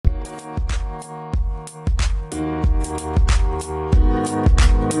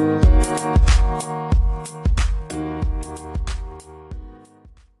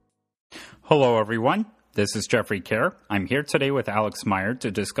Hello, everyone. This is Jeffrey Kerr. I'm here today with Alex Meyer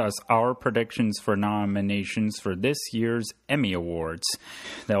to discuss our predictions for nominations for this year's Emmy Awards.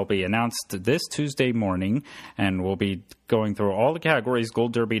 They'll be announced this Tuesday morning, and we'll be going through all the categories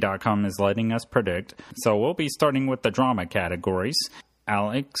GoldDerby.com is letting us predict. So we'll be starting with the drama categories.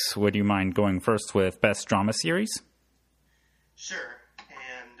 Alex, would you mind going first with Best Drama Series? Sure.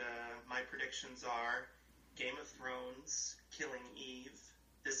 And my predictions are Game of Thrones, Killing Eve,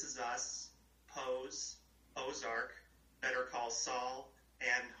 This Is Us, Pose, Ozark, Better Call Saul,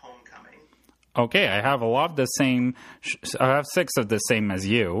 and Homecoming. Okay, I have a lot of the same. I have 6 of the same as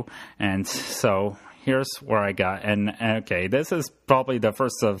you, and so here's where I got. And okay, this is probably the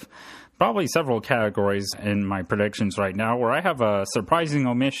first of probably several categories in my predictions right now where I have a surprising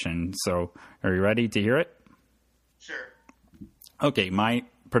omission. So, are you ready to hear it? Sure. Okay, my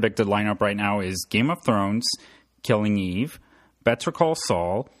predicted lineup right now is Game of Thrones, Killing Eve, Better Call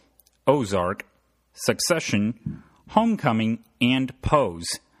Saul, Ozark, Succession, Homecoming, and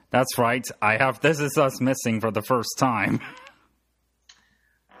Pose. That's right, I have This Is Us missing for the first time.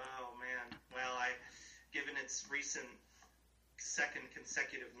 Oh, man. Well, given its recent second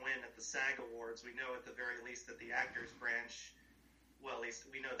consecutive win at the SAG Awards, we know at the very least that the actors branch, well, at least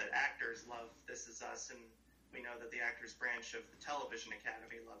we know that actors love This Is Us, and we know that the actors branch of the Television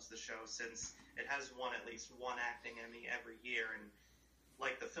Academy loves the show, since it has won at least one acting Emmy every year, and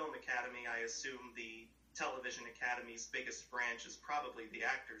like the Film Academy, I assume the Television Academy's biggest branch is probably the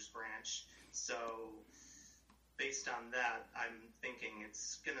actors branch. So, based on that, I'm thinking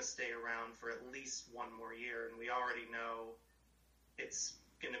it's going to stay around for at least one more year. And we already know it's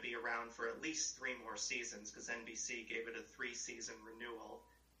going to be around for at least 3 more seasons, because NBC gave it a 3-season renewal.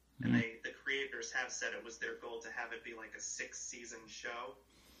 And the creators have said it was their goal to have it be like a 6-season show.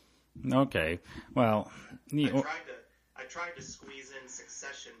 Okay, well... I tried to squeeze in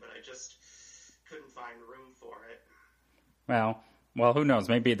Succession, but I just couldn't find room for it. Well, who knows?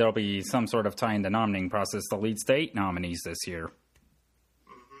 Maybe there'll be some sort of tie in the nominating process that leads to 8 nominees this year.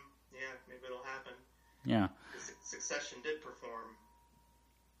 Mm-hmm. Yeah, maybe it'll happen. Yeah. Succession did perform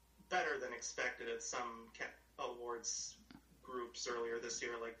better than expected at some awards groups earlier this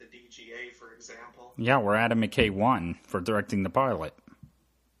year, like the DGA, for example. Yeah, where Adam McKay won for directing the pilot.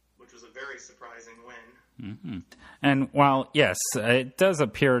 Which was a very surprising win. Mm-hmm. And while, yes, it does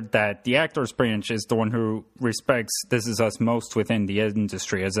appear that the actors branch is the one who respects This Is Us most within the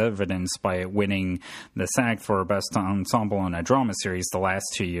industry, as evidenced by it winning the SAG for Best Ensemble in a Drama Series the last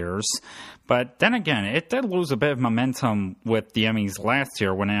 2 years. But then again, it did lose a bit of momentum with the Emmys last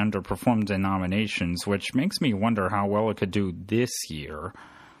year when it underperformed in nominations, which makes me wonder how well it could do this year.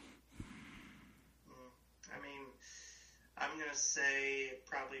 I'm going to say it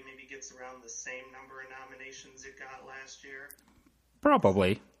probably maybe gets around the same number of nominations it got last year.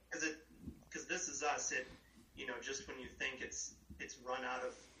 Probably. Because This Is Us, just when you think it's run out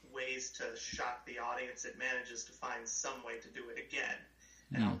of ways to shock the audience, it manages to find some way to do it again.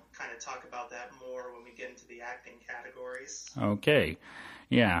 And I'll kind of talk about that more when we get into the acting categories. Okay.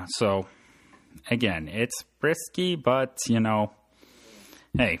 Yeah, so, again, it's risky, but, hey,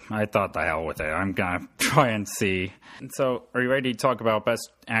 I thought the hell with it. I'm going to try and see. So, are you ready to talk about Best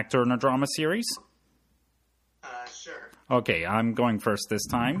Actor in a Drama Series? Sure. Okay, I'm going first this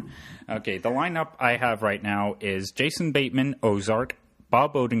time. Okay, the lineup I have right now is Jason Bateman, Ozark,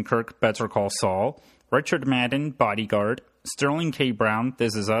 Bob Odenkirk, Better Call Saul, Richard Madden, Bodyguard, Sterling K. Brown,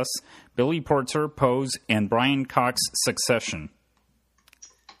 This Is Us, Billy Porter, Pose, and Brian Cox, Succession.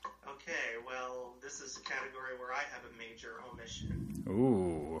 Okay, well, this is a category where I have a major omission.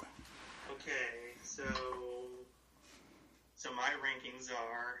 Ooh. Okay, so my rankings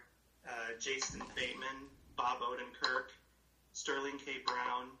are Jason Bateman, Bob Odenkirk, Sterling K.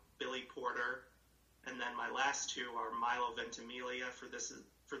 Brown, Billy Porter, and then my last 2 are Milo Ventimiglia for This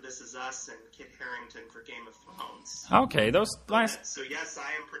Is Us and Kit Harington for Game of Thrones. Okay, those last... So yes,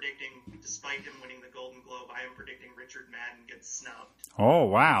 I am predicting, despite him winning the Golden Globe, I am predicting Richard Madden gets snubbed. Oh,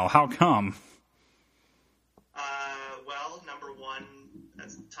 wow. How come? Well, number 1,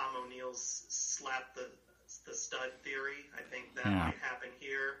 that's Tom O'Neill's slap the stud theory. I think that might happen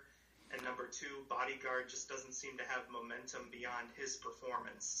here. And number 2, Bodyguard just doesn't seem to have momentum beyond his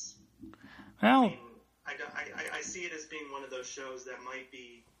performance. Well, I see it as being one of those shows that might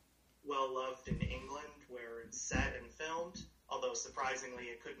be well loved in England, where it's set and filmed. Although surprisingly,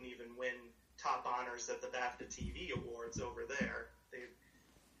 it couldn't even win top honors at the BAFTA TV Awards over there.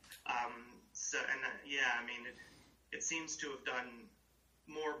 It seems to have done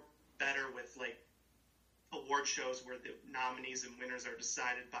more better with like award shows where the nominees and winners are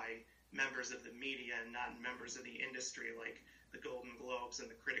decided by members of the media and not members of the industry, like the Golden Globes and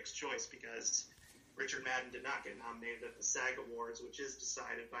the Critics' Choice, because Richard Madden did not get nominated at the SAG Awards, which is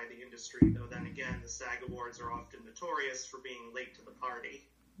decided by the industry, though then again, the SAG Awards are often notorious for being late to the party.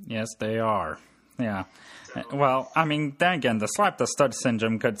 Yes, they are. Yeah. So, well, I mean, then again, the slap the stud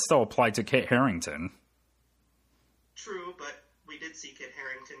syndrome could still apply to Kit Harington. True, but we did see Kit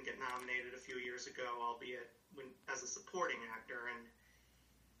Harington get nominated a few years ago, albeit as a supporting actor,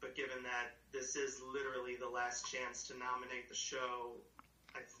 but given that this is literally the last chance to nominate the show,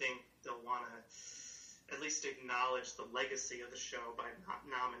 I think they'll want to at least acknowledge the legacy of the show by not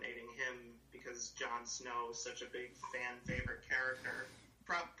nominating him, because Jon Snow is such a big fan favorite character.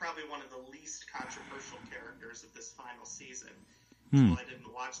 Probably one of the least controversial characters of this final season. While I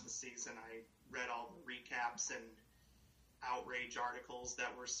didn't watch the season, I read all the recaps and outrage articles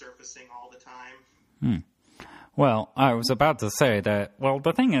that were surfacing all the time. Well, I was about to say that, well,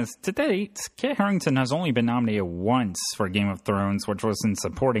 the thing is, to date, Kit Harington has only been nominated once for Game of Thrones, which was in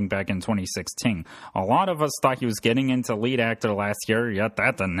supporting back in 2016. A lot of us thought he was getting into lead actor last year, yet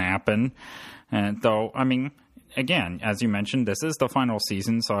that didn't happen. And though, I mean, again, as you mentioned, this is the final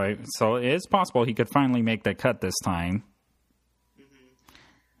season, so it is possible he could finally make the cut this time. Yeah,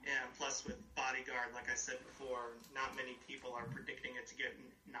 and plus with Bodyguard, like I said before, not many people are predicting it to get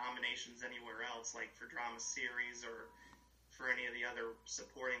nominations anywhere else, like for drama series or for any of the other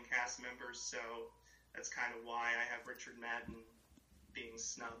supporting cast members, so that's kind of why I have Richard Madden being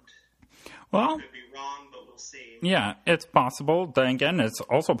snubbed. Well, could be wrong, but we'll see. Yeah, it's possible. Then again, it's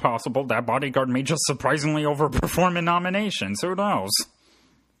also possible that Bodyguard may just surprisingly overperform in nominations. Who knows?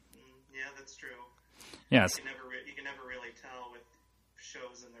 Yeah, that's true. Yes. You can never really tell with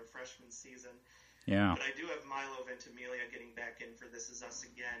shows in their freshman season. Yeah. But I do have Milo Ventimiglia getting back in for This Is Us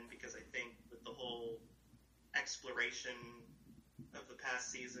again, because I think with the whole exploration of the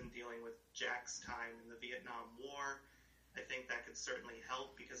past season dealing with Jack's time in the Vietnam War, I think that could certainly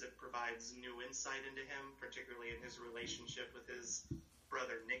help, because it provides new insight into him, particularly in his relationship with his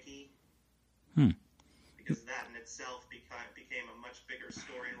brother Nicky. Because that in itself became a much bigger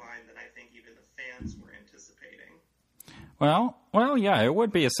storyline than I think even the fans were anticipating. Well, yeah, it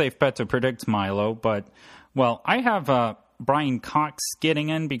would be a safe bet to predict Milo, but, well, I have Brian Cox getting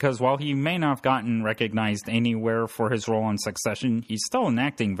in because while he may not have gotten recognized anywhere for his role in Succession, he's still an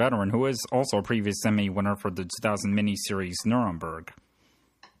acting veteran who is also a previous Emmy winner for the 2000 miniseries Nuremberg.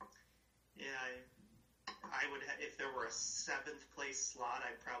 Yeah, I would, if there were a 7th place slot,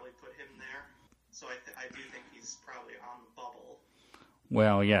 I'd probably put him there. So I do think he's probably on the bubble.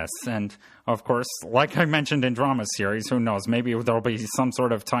 Well, yes, and of course, like I mentioned in drama series, who knows, maybe there'll be some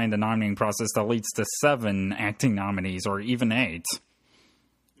sort of tie in the nominating process that leads to 7 acting nominees, or even 8.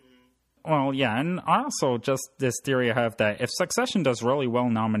 Well, yeah, and also just this theory I have that if Succession does really well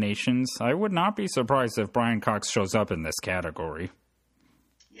in nominations, I would not be surprised if Brian Cox shows up in this category.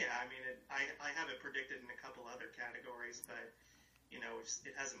 Yeah, I mean, I have it predicted in a couple other categories, but,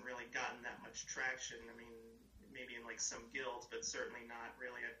 it hasn't really gotten that much traction. I mean, maybe in like some guilds, but certainly not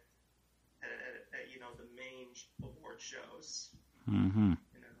really at the main award shows.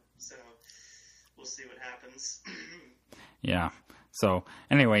 So we'll see what happens. Yeah. So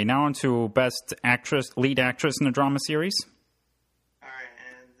anyway, now on to best lead actress in a drama series. All right,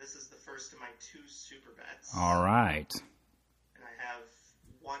 and this is the first of my 2 super bets. All right. And I have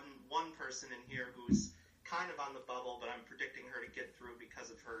one person in here who's kind of on the bubble, but I'm predicting her to get through because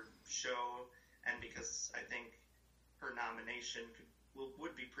of her show and because I think her nomination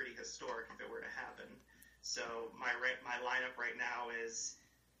would be pretty historic if it were to happen. So my lineup right now is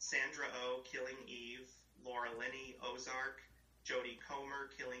Sandra Oh, Killing Eve, Laura Linney, Ozark, Jodie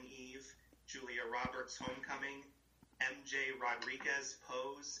Comer, Killing Eve, Julia Roberts, Homecoming, MJ Rodriguez,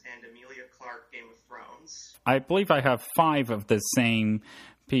 Pose, and Emilia Clarke, Game of Thrones. I believe I have 5 of the same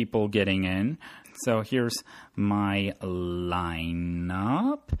people getting in. So here's my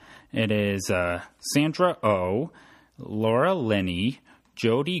lineup. It is Sandra Oh, Laura Linney,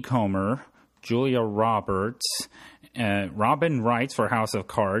 Jodie Comer, Julia Roberts, Robin Wright for House of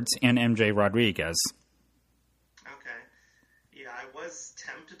Cards, and MJ Rodriguez. Okay. Yeah, I was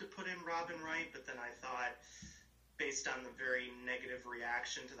tempted to put in Robin Wright, but then I thought, based on the very negative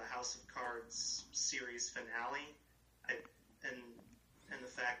reaction to the House of Cards series finale, and the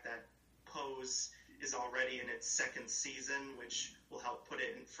fact that Pose is already in its 2nd season, which will help put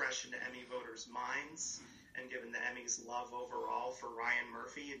it fresh into Emmy voters' minds, and given the Emmys' love overall for Ryan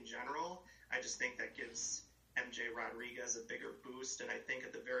Murphy in general, I just think that gives MJ Rodriguez a bigger boost, and I think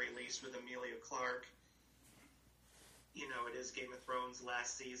at the very least with Emilia Clarke, it is Game of Thrones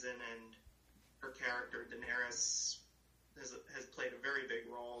last season, and her character Daenerys has played a very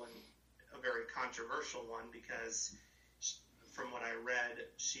big role and a very controversial one, because from what I read,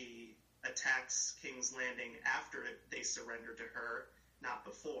 she attacks King's Landing after they surrender to her, not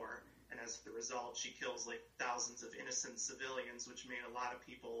before. And as the result, she kills like thousands of innocent civilians, which made a lot of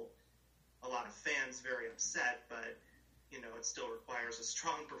fans very upset. But you know, it still requires a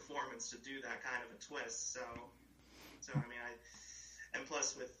strong performance to do that kind of a twist. So I mean, and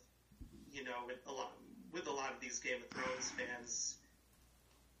plus with a lot of these Game of Thrones fans,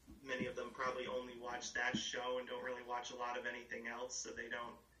 many of them probably only watch that show and don't really watch a lot of anything else. So the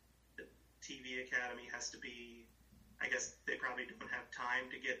TV Academy has to be, I guess they probably don't have time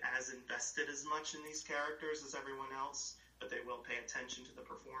to get as invested as much in these characters as everyone else, but they will pay attention to the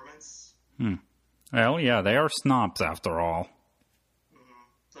performance. Well, yeah, they are snobs after all. Mm-hmm.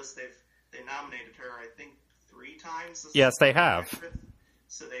 Plus, they nominated her, I think, 3 times. Yes, they have.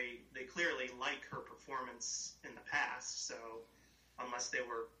 So they clearly like her performance in the past. So unless they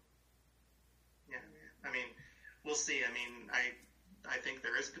were, yeah, I mean, we'll see. I mean, I think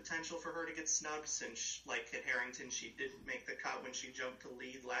there is potential for her to get snubbed since, like Kit Harington, she didn't make the cut when she jumped to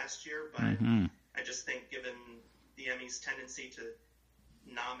lead last year. But I just think given the Emmys' tendency to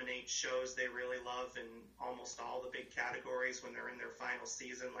nominate shows they really love in almost all the big categories when they're in their final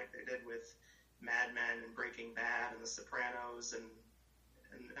season, like they did with Mad Men and Breaking Bad and The Sopranos and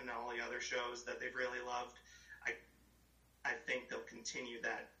all the other shows that they've really loved, I think they'll continue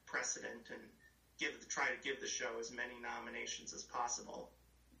that precedent and try to give the show as many nominations as possible.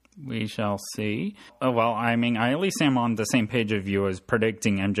 We shall see. Well, I mean, I at least am on the same page of you as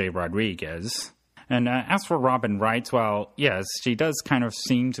predicting MJ Rodriguez. And as for Robin Wright, well, yes, she does kind of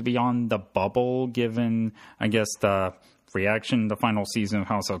seem to be on the bubble, given, I guess, the reaction the final season of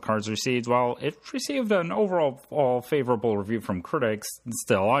House of Cards received. While it received an overall favorable review from critics,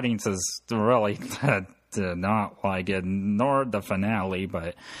 still, audiences really did not like it, nor the finale,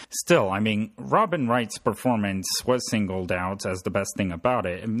 but still, I mean, Robin Wright's performance was singled out as the best thing about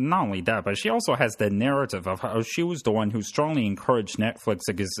it. And not only that, but she also has the narrative of how she was the one who strongly encouraged Netflix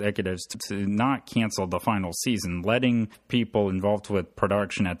executives to not cancel the final season, letting people involved with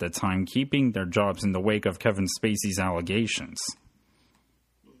production at the time keeping their jobs in the wake of Kevin Spacey's allegations.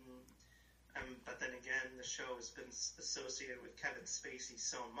 But then again, the show has been associated with Kevin Spacey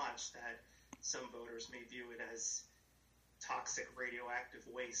so much that some voters may view it as toxic radioactive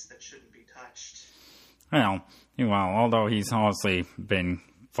waste that shouldn't be touched. Well, although he's obviously been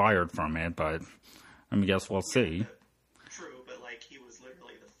fired from it, but I guess we'll see. True, but like he was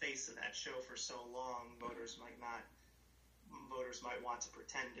literally the face of that show for so long, voters might want to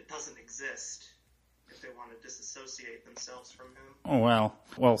pretend it doesn't exist if they want to disassociate themselves from him. Oh, well,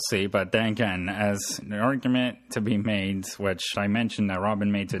 we'll see. But then again, as an argument to be made, which I mentioned that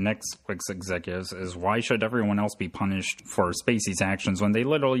Robin made to Netflix executives, is why should everyone else be punished for Spacey's actions when they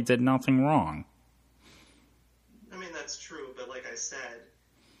literally did nothing wrong? I mean, that's true, but like I said,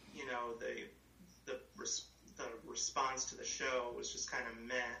 you know, the response to the show was just kind of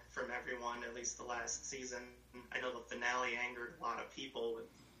meh from everyone, at least the last season. I know the finale angered a lot of people with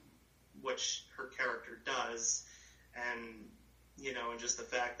which her character does, and you know, and just the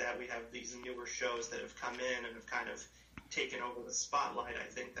fact that we have these newer shows that have come in and have kind of taken over the spotlight,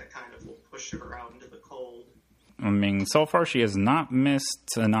 I think that kind of will push her out into the cold. I mean, so far she has not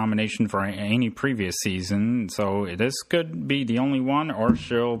missed a nomination for any previous season, so this could be the only one, or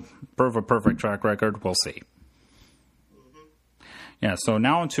she'll prove a perfect track record. We'll see. Yeah, so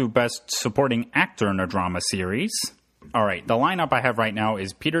now to Best Supporting Actor in a Drama Series. All right, the lineup I have right now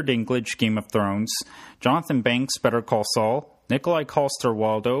is Peter Dinklage, Game of Thrones, Jonathan Banks, Better Call Saul, Nikolai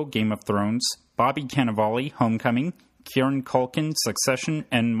Coster-Waldau, Game of Thrones, Bobby Cannavale, Homecoming, Kieran Culkin, Succession,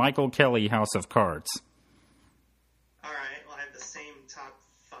 and Michael Kelly, House of Cards. All right, well, I have the same top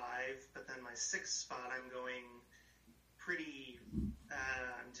 5, but then my 6th spot, I'm going pretty,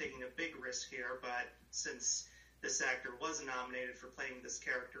 I'm taking a big risk here, but since this actor was nominated for playing this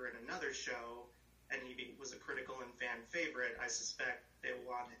character in another show, and he was a critical and fan favorite, I suspect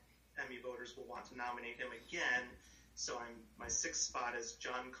Emmy voters will want to nominate him again. So my 6th spot is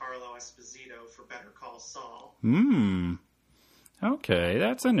Giancarlo Esposito for Better Call Saul. Okay,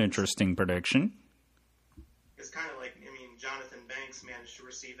 that's an interesting prediction. It's kind of like, I mean, Jonathan Banks managed to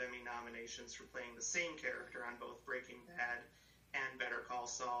receive Emmy nominations for playing the same character on both Breaking Bad and Better Call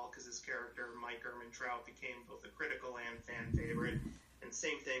Saul, because his character, Mike Ehrmantraut, became both a critical and fan favorite. And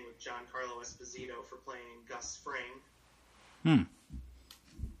same thing with Giancarlo Esposito for playing Gus Fring.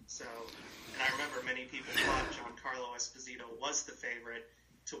 So, and I remember many people thought Giancarlo Esposito was the favorite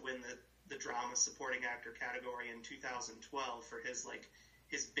to win the drama supporting actor category in 2012 for his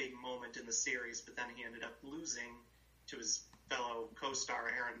big moment in the series, but then he ended up losing to his fellow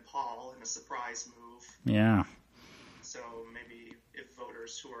co-star Aaron Paul in a surprise move. Yeah. So maybe if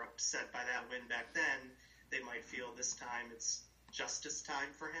voters who were upset by that win back then, they might feel this time it's justice time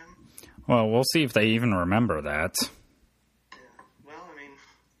for him. Well, we'll see if they even remember that. Yeah. Well, I mean,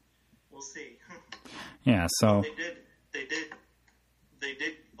 we'll see. Yeah. So they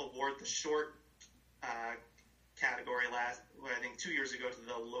did award the short category I think 2 years ago, to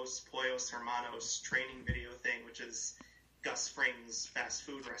the Los Pollos Hermanos training video thing, which is Gus Fring's fast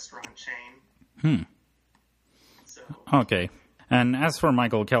food restaurant chain. So. Okay. And as for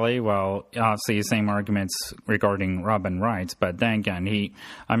Michael Kelly, well, obviously same arguments regarding Robin Wright, but then again,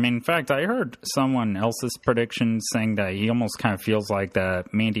 in fact, I heard someone else's prediction saying that he almost kind of feels like the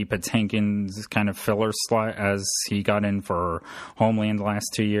Mandy Patinkin's kind of filler slot as he got in for Homeland the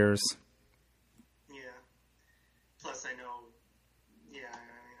last 2 years. Yeah. Plus, I know,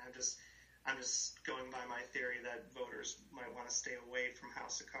 I'm just going by my theory that voters might want to stay away from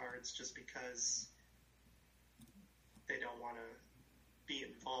House of Cards just because they don't want to be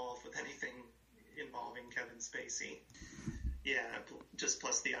involved with anything involving Kevin Spacey. Yeah, just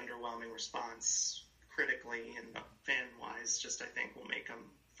plus the underwhelming response critically and fan-wise, just I think will make them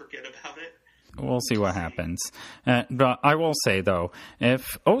forget about it. We'll see what happens. But I will say, though,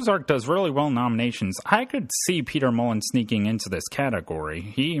 if Ozark does really well in nominations, I could see Peter Mullen sneaking into this category.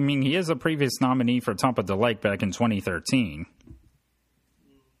 He is a previous nominee for Top of the Lake back in 2013.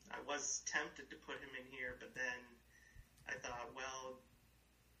 I was tempted to put him in here, but then I thought, well,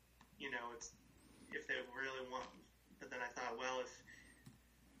 it's if they really want. But then I thought, well, if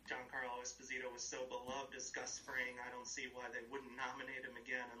Giancarlo Esposito was so beloved as Gus Fring, I don't see why they wouldn't nominate him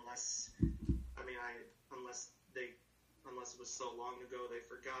again, unless it was so long ago they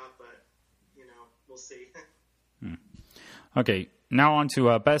forgot. But we'll see. Okay, now on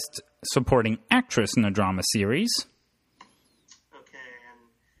to Best Supporting Actress in a Drama Series. Okay, and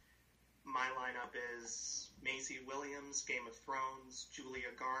my lineup is Maisie Williams, Game of Thrones;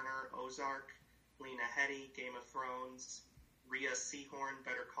 Julia Garner, Ozark; Lena Headey, Game of Thrones; Rhea Seehorn,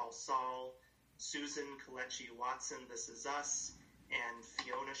 Better Call Saul; Susan Kelechi Watson, This Is Us; and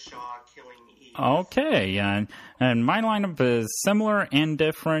Fiona Shaw, Killing Eve. Okay, and my lineup is similar and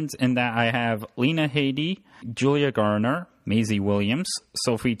different in that I have Lena Headey, Julia Garner, Maisie Williams,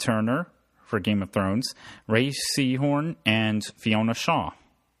 Sophie Turner for Game of Thrones, Rhea Seehorn, and Fiona Shaw.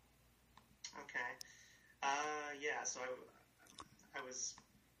 So I was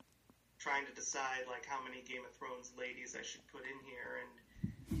trying to decide how many Game of Thrones ladies I should put in here, and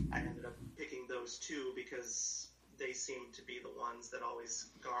I ended up picking those two because they seem to be the ones that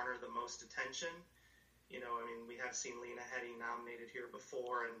always garner the most attention. We have seen Lena Headey nominated here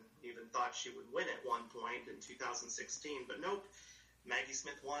before and even thought she would win at one point in 2016, but nope, Maggie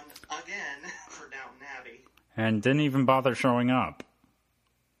Smith won again for Downton Abbey. And didn't even bother showing up.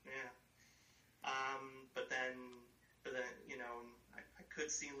 But then, I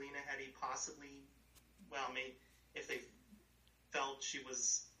could see Lena Headey possibly, maybe if they felt she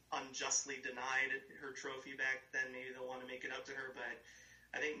was unjustly denied her trophy back then, maybe they'll want to make it up to her. But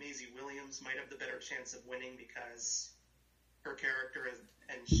I think Maisie Williams might have the better chance of winning because her character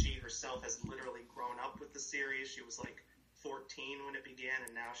and she herself has literally grown up with the series. She was 14 when it began,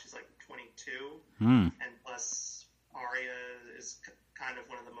 and now she's 22. And plus, Arya is kind of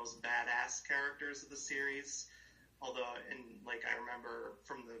one of the most badass characters of the series. Although, I remember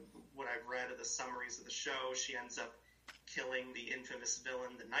from what I've read of the summaries of the show, she ends up killing the infamous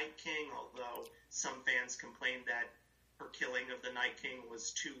villain, the Night King, although some fans complained that her killing of the Night King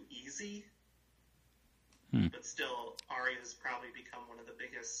was too easy. But still, Arya's probably become one of the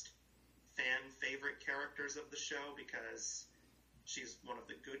biggest fan favorite characters of the show because she's one of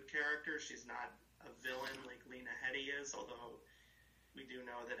the good characters. She's not a villain like Lena Headey is, although we do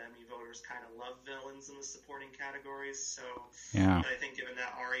know that Emmy voters kind of love villains in the supporting categories. So yeah. But I think given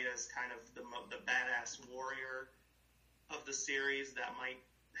that Arya is kind of the badass warrior of the series, that might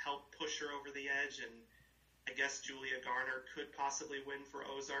help push her over the edge. And I guess Julia Garner could possibly win for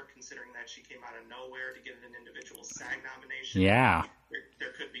Ozark, considering that she came out of nowhere to get an individual SAG nomination. Yeah.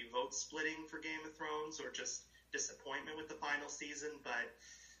 There could be vote splitting for Game of Thrones or just disappointment with the final season, but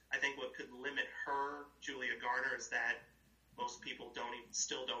I think what could limit her, Julia Garner, is that most people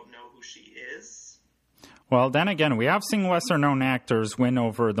still don't know who she is. Well, then again, we have seen lesser-known actors win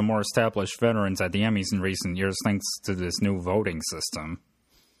over the more established veterans at the Emmys in recent years thanks to this new voting system.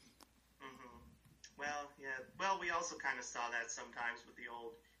 Well, yeah. Well, we also kind of saw that sometimes with the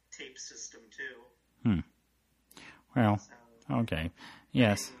old tape system, too. Well, okay.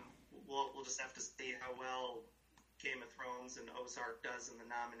 Yes. We'll just have to see how well Game of Thrones and Ozark does in the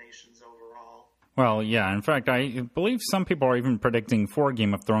nominations overall. Well, yeah. In fact, I believe some people are even predicting 4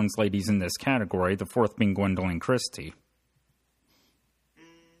 Game of Thrones ladies in this category, the 4th being Gwendolyn Christie.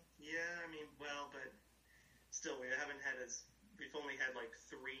 But still, we've only had like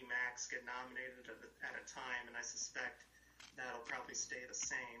 3 max get nominated at a time, and I suspect that'll probably stay the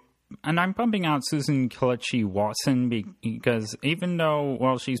same. And I'm bumping out Susan Kelechi Watson because even though,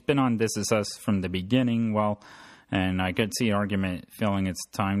 well, she's been on This Is Us from the beginning, and I could see an argument feeling it's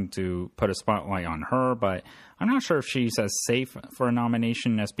time to put a spotlight on her, but I'm not sure if she's as safe for a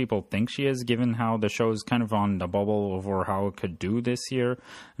nomination as people think she is, given how the show's kind of on the bubble over how it could do this year.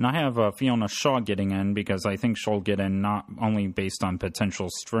 And I have Fiona Shaw getting in because I think she'll get in not only based on potential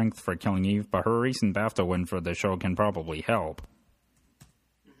strength for Killing Eve, but her recent BAFTA win for the show can probably help.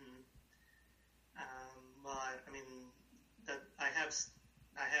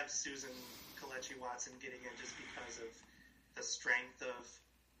 I have Susan Kelechi Watson getting in just because of the strength of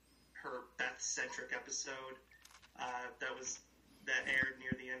her Beth-centric episode that aired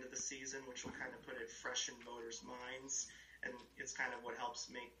near the end of the season, which will kind of put it fresh in voters' minds, and it's kind of what helps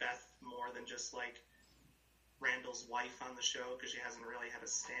make Beth more than just like Randall's wife on the show, because she hasn't really had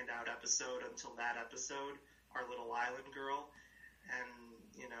a standout episode until that episode, Our Little Island Girl, and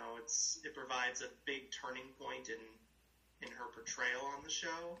it provides a big turning point in her portrayal on the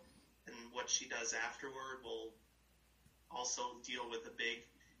show, and what she does afterward will also deal with a big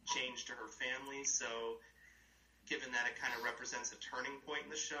change to her family. So given that it kind of represents a turning point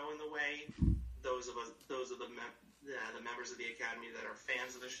in the show in the way, those of the members of the Academy that are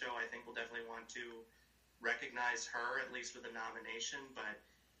fans of the show, I think will definitely want to recognize her, at least with a nomination. But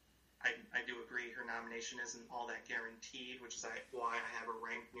I do agree her nomination isn't all that guaranteed, which is why I have her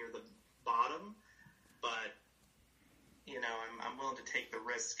ranked near the bottom. But I'm willing to take the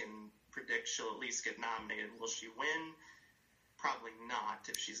risk and predict she'll at least get nominated. Will she win? Probably not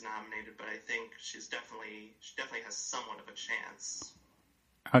if she's nominated, but I think she definitely has somewhat of a chance.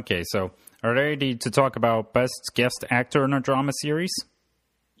 Okay, so are you ready to talk about Best Guest Actor in a Drama Series?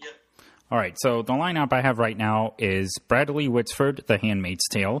 Yep. All right, so the lineup I have right now is Bradley Whitford, The Handmaid's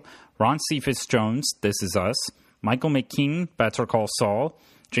Tale, Ron Cephas Jones, This Is Us, Michael McKean, Better Call Saul,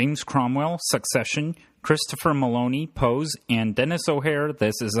 James Cromwell, Succession, Christopher Maloney, Pose, and Dennis O'Hare,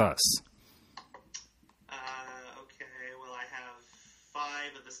 This Is Us. Okay, well, I have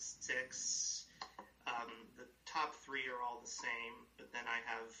 5 of the 6. The top 3 are all the same, but then I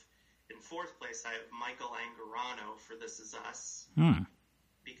have, in 4th place, I have Michael Angarano for This Is Us.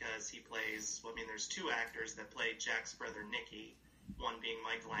 Because he plays, there's 2 actors that play Jack's brother Nicky, one being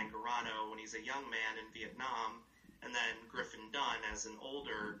Michael Angarano when he's a young man in Vietnam, and then Griffin Dunn as an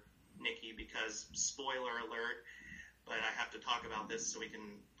older Nicky, because, spoiler alert, but I have to talk about this so we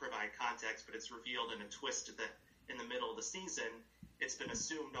can provide context, but it's revealed in a twist in the middle of the season. It's been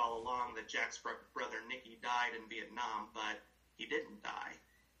assumed all along that Jack's brother Nicky died in Vietnam, but he didn't die.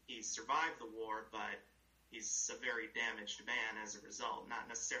 He survived the war, but he's a very damaged man as a result. Not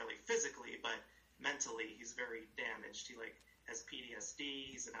necessarily physically, but mentally he's very damaged. He has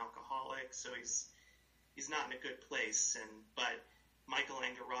PTSD, he's an alcoholic, so he's not in a good place. But Michael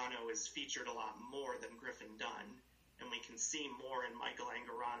Angarano is featured a lot more than Griffin Dunn, and we can see more in Michael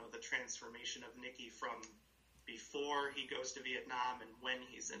Angarano the transformation of Nicky from before he goes to Vietnam and when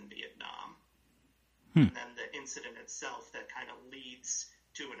he's in Vietnam. And then the incident itself that kind of leads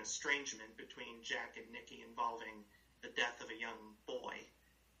to an estrangement between Jack and Nicky involving the death of a young boy,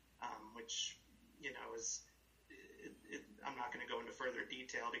 which, is... I'm not going to go into further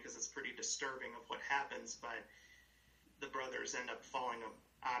detail because it's pretty disturbing of what happens, but the brothers end up falling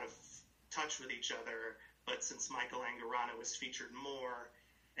out of touch with each other. But since Michael Angarano is featured more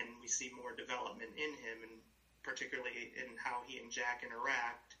and we see more development in him, and particularly in how he and Jack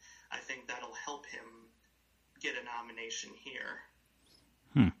interact, I think that'll help him get a nomination here.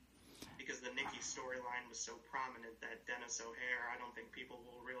 Because the Nicky storyline was so prominent that Dennis O'Hare, I don't think people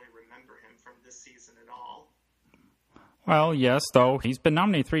will really remember him from this season at all. Well, yes, though. He's been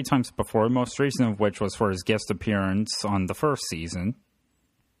nominated 3 times before, most recent of which was for his guest appearance on the first season.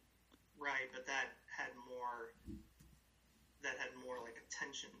 Right, but that had more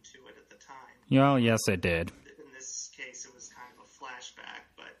attention to it at the time. Well, yes, it did. In this case, it was kind of a flashback,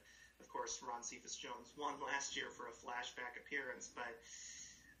 but of course, Ron Cephas Jones won last year for a flashback appearance, but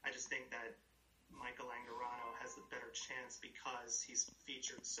I just think that Michael Angarano has a better chance because he's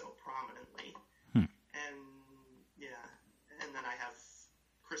featured so prominently. And then I have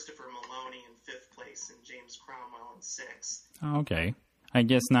Christopher Maloney in 5th place and James Cromwell in 6th. Okay. I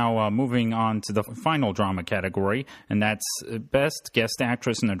guess now moving on to the final drama category, and that's Best Guest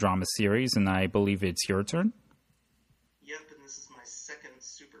Actress in a Drama Series, and I believe it's your turn?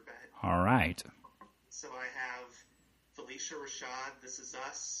 bet. All right. So I have Felicia Rashad, This Is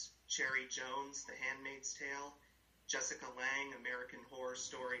Us, Cherry Jones, The Handmaid's Tale, Jessica Lange, American Horror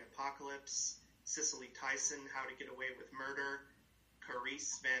Story Apocalypse, Cicely Tyson, How to Get Away with Murder,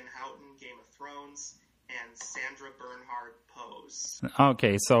 Carice Van Houten, Game of Thrones, and Sandra Bernhard, Pose.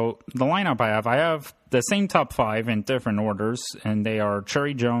 Okay, so the lineup I have the same top 5 in different orders, and they are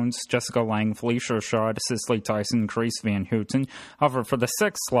Cherry Jones, Jessica Lange, Felicia Rashad, Cicely Tyson, Carice Van Houten. However, for the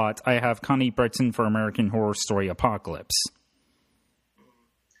 6th slot, I have Connie Britton for American Horror Story Apocalypse.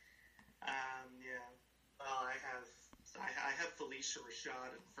 Yeah. Well, I have Felicia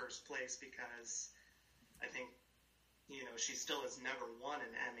Rashad in first place because I think, she still has never won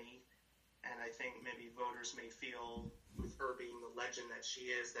an Emmy. And I think maybe voters may feel, with her being the legend that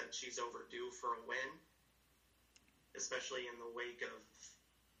she is, that she's overdue for a win, especially in the wake of,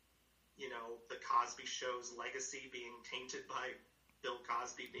 the Cosby Show's legacy being tainted by Bill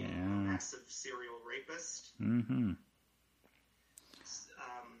Cosby being a massive serial rapist. Mm-hmm.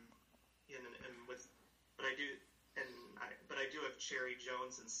 But I do have Cherry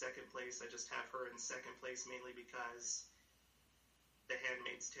Jones in second place. I just have her in second place mainly because The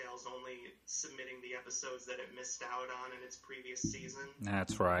Handmaid's Tale is only submitting the episodes that it missed out on in its previous season.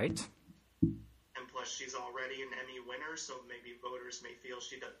 That's right. And plus, she's already an Emmy winner, so maybe voters may feel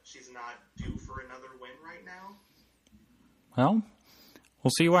she's not due for another win right now. Well,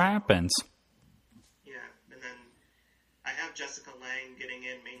 we'll see what happens. Yeah, and then I have Jessica Lange getting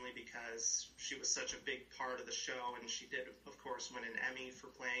in mainly because she was such a big part of the show, and she did, of course, win an Emmy for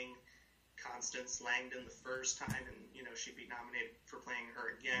playing Constance Langdon the first time, and she'd be nominated for playing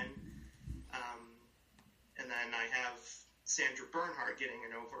her again. And then I have Sandra Bernhard getting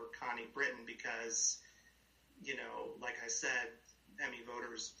in over Connie Britton because, like I said, Emmy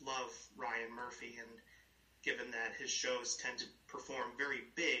voters love Ryan Murphy, and given that his shows tend to perform very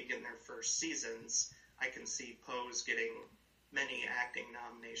big in their first seasons, I can see Pose getting many acting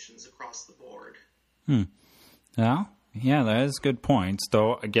nominations across the board. Yeah, that is good points.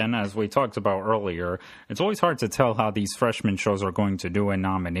 Though, again, as we talked about earlier, it's always hard to tell how these freshman shows are going to do in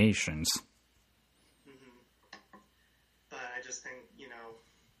nominations. Mm-hmm. But I just think,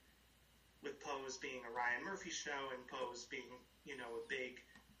 with Pose being a Ryan Murphy show and Pose being, a big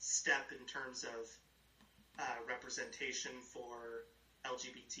step in terms of representation for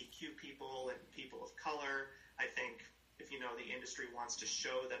LGBTQ people and people of color, I think if, the industry wants to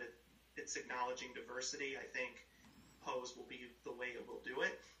show that it's acknowledging diversity, I think Pose will be the way it will do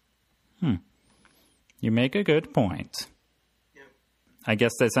it. You make a good point. Yep. I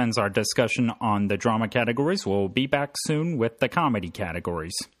guess this ends our discussion on the drama categories. We'll be back soon with the comedy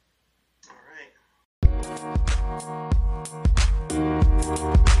categories. All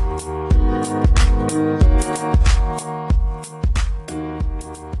right.